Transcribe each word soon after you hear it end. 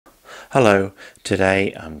Hello,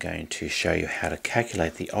 today I'm going to show you how to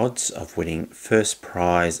calculate the odds of winning first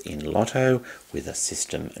prize in Lotto with a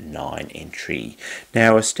System 9 entry.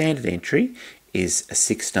 Now a standard entry is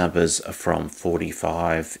 6 numbers from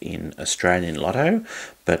 45 in Australian Lotto,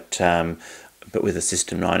 but with a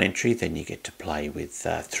System 9 entry then you get to play with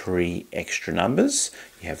 3 extra numbers.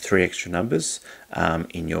 You have 3 extra numbers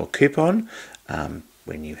in your coupon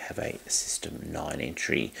when you have a System 9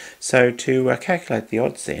 entry. So to calculate the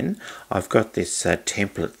odds then, I've got this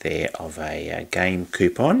template there of a game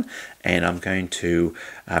coupon, and I'm going to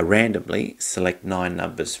randomly select 9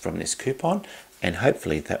 numbers from this coupon, and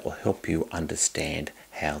hopefully that will help you understand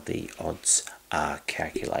how the odds are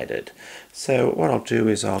calculated. So what I'll do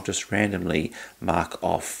is I'll just randomly mark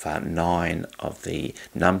off 9 of the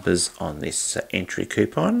numbers on this entry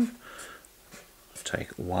coupon.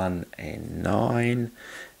 Take 1 and 9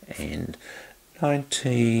 and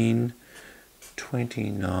 19,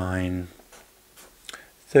 29,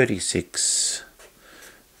 36,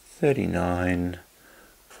 39,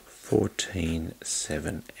 14,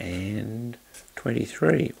 7 and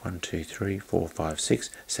 23. 1, 2, 3, 4, 5, 6,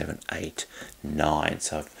 7, 8, 9.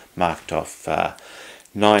 So I've marked off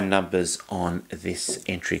 9 numbers on this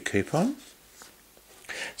entry coupon.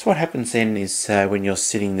 So what happens then is when you're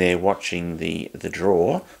sitting there watching the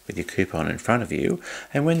draw with your coupon in front of you,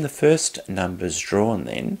 and when the first number's drawn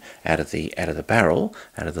then out of the barrel,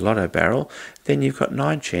 out of the Lotto barrel, then you've got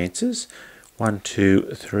 9 chances. 1,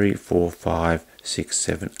 2, 3, 4, 5, 6,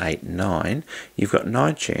 7, 8, 9. You've got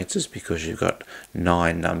 9 chances because you've got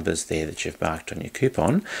 9 numbers there that you've marked on your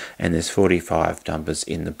coupon, and there's 45 numbers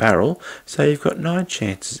in the barrel. So you've got 9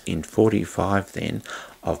 chances in 45 then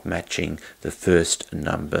of matching the first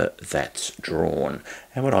number that's drawn.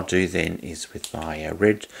 And what I'll do then is with my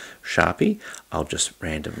red Sharpie, I'll just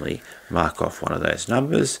randomly mark off one of those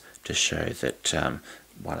numbers to show that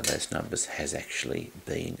one of those numbers has actually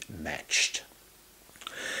been matched.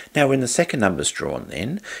 Now when the second number's drawn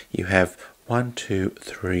then, you have 1, 2,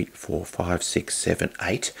 3, 4, 5, 6, 7,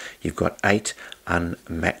 8. You've got 8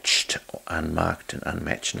 unmatched, unmarked and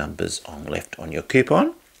unmatched numbers left on your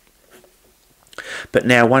coupon. But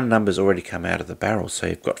now one number's already come out of the barrel, so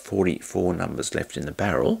you've got 44 numbers left in the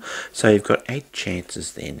barrel. So you've got 8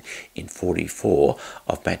 chances then in 44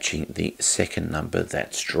 of matching the second number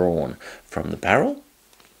that's drawn from the barrel.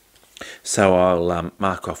 So I'll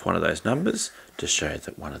mark off one of those numbers to show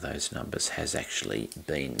that one of those numbers has actually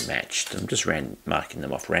been matched. I'm just marking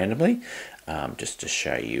them off randomly just to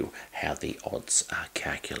show you how the odds are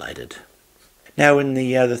calculated. Now when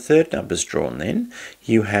the third number's drawn then,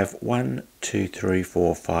 you have 1, 2, 3,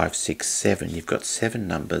 4, 5, 6, 7. You've got 7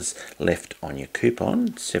 numbers left on your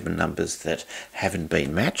coupon, 7 numbers that haven't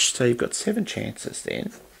been matched. So you've got 7 chances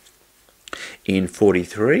then in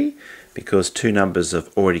 43, because 2 numbers have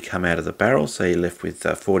already come out of the barrel, so you're left with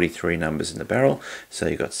 43 numbers in the barrel. So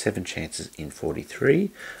you've got 7 chances in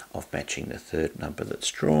 43 of matching the third number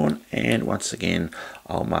that's drawn, and once again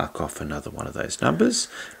I'll mark off another one of those numbers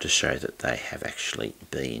to show that they have actually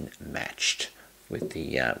been matched with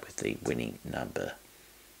the winning number.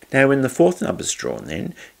 Now when the fourth number's drawn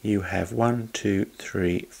then, you have 1, 2,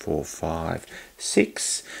 3, 4, 5,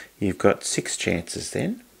 6. You've got 6 chances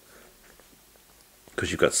then, because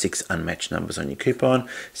you've got 6 unmatched numbers on your coupon.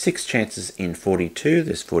 6 chances in 42,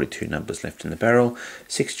 there's 42 numbers left in the barrel.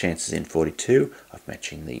 6 chances in 42 of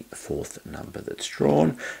matching the fourth number that's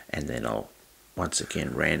drawn, and then I'll once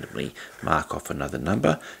again randomly mark off another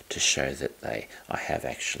number to show that I have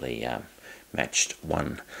actually matched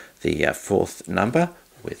the fourth number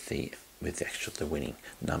with the winning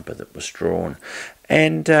number that was drawn.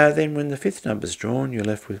 And then when the fifth number's drawn, you're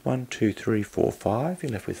left with 1, 2, 3, 4, 5.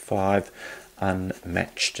 You're left with 5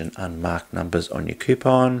 unmatched and unmarked numbers on your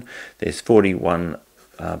coupon. There's 41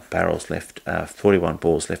 barrels left, 41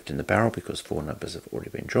 balls left in the barrel because 4 numbers have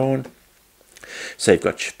already been drawn. So you've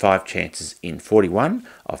got 5 chances in 41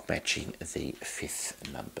 of matching the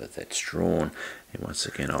fifth number that's drawn. And once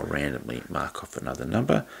again, I'll randomly mark off another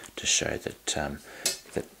number to show that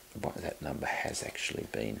that number has actually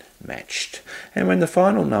been matched. And when the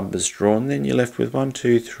final number's drawn, then you're left with 1,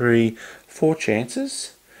 2, 3, 4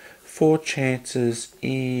 chances. 4 chances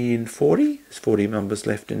in 40, there's 40 numbers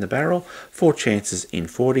left in the barrel, 4 chances in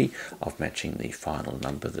 40 of matching the final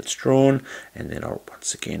number that's drawn, and then I'll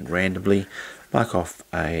once again randomly mark off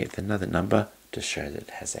another number to show that it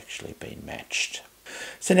has actually been matched.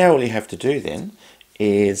 So now all you have to do then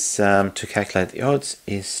is to calculate the odds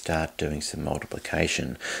is start doing some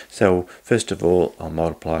multiplication. So first of all I'll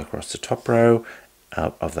multiply across the top row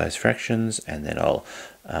of those fractions, and then I'll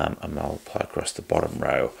a multiply across the bottom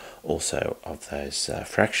row also of those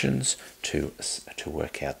fractions to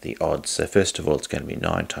work out the odds. So first of all, it's going to be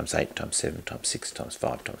 9 times 8 times 7 times 6 times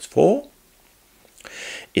 5 times 4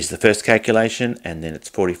 is the first calculation, and then it's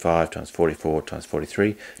 45 times 44 times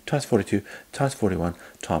 43 times 42 times 41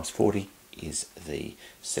 times 40 is the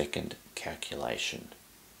second calculation.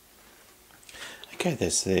 Okay,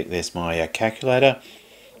 there's my calculator,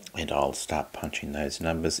 and I'll start punching those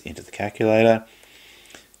numbers into the calculator.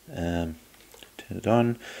 Turn it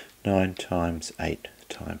on. 9 times 8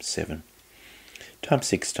 times 7 times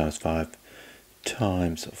 6 times 5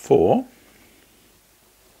 times 4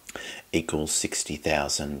 equals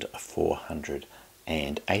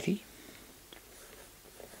 60,480.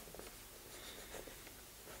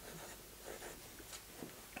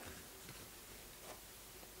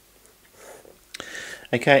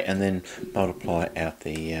 Okay, and then multiply out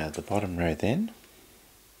the bottom row then.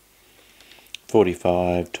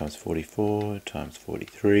 45 times 44 times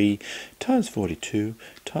 43 times 42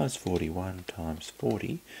 times 41 times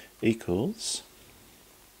 40 equals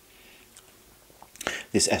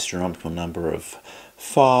this astronomical number of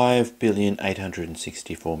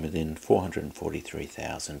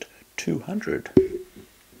 5,864,443,200.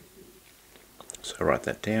 So write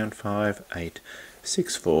that down,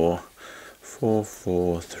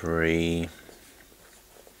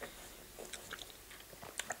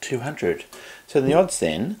 5,864,443,200. So the odds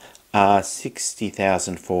then are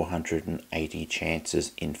 60,480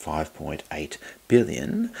 chances in 5.8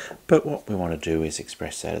 billion, but what we want to do is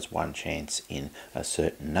express that as one chance in a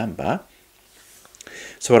certain number.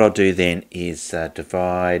 So what I'll do then is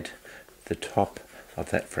divide the top of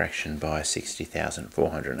that fraction by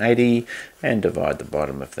 60,480 and divide the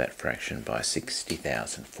bottom of that fraction by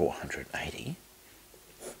 60,480.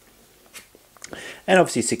 And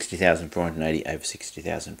obviously 60,480 over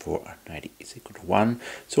 60,480 is equal to 1.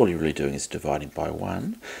 So all you're really doing is dividing by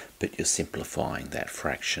 1, but you're simplifying that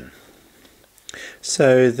fraction.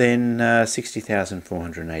 So then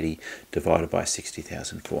 60,480 divided by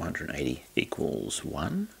 60,480 equals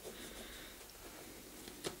 1.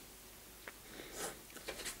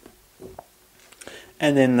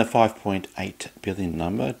 And then the 5.8 billion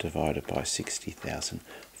number divided by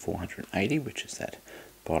 60,480, which is that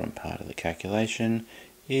bottom part of the calculation,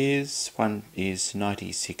 is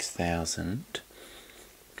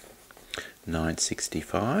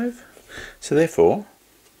 96,965. So therefore,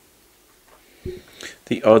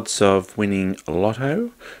 the odds of winning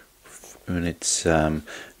Lotto, when it's 9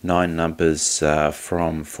 numbers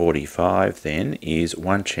from 45, then is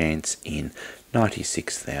one chance in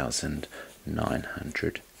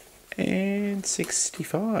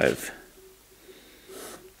 96,965.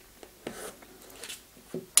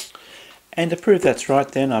 And to prove that's right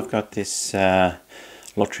then, I've got this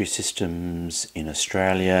Lottery Systems in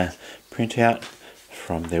Australia printout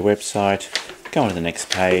from their website. Go on to the next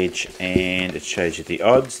page and it shows you the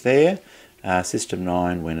odds there. System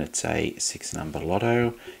 9, when it's a 6-number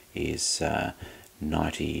lotto, is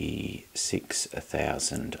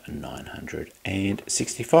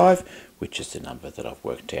 96,965, which is the number that I've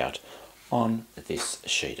worked out on this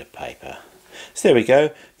sheet of paper. So there we go,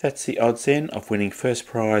 that's the odds then of winning first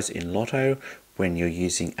prize in Lotto when you're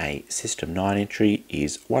using a System 9 entry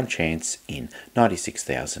is one chance in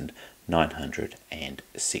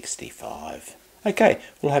 96,965. Okay,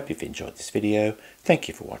 well I hope you've enjoyed this video. Thank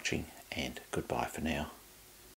you for watching and goodbye for now.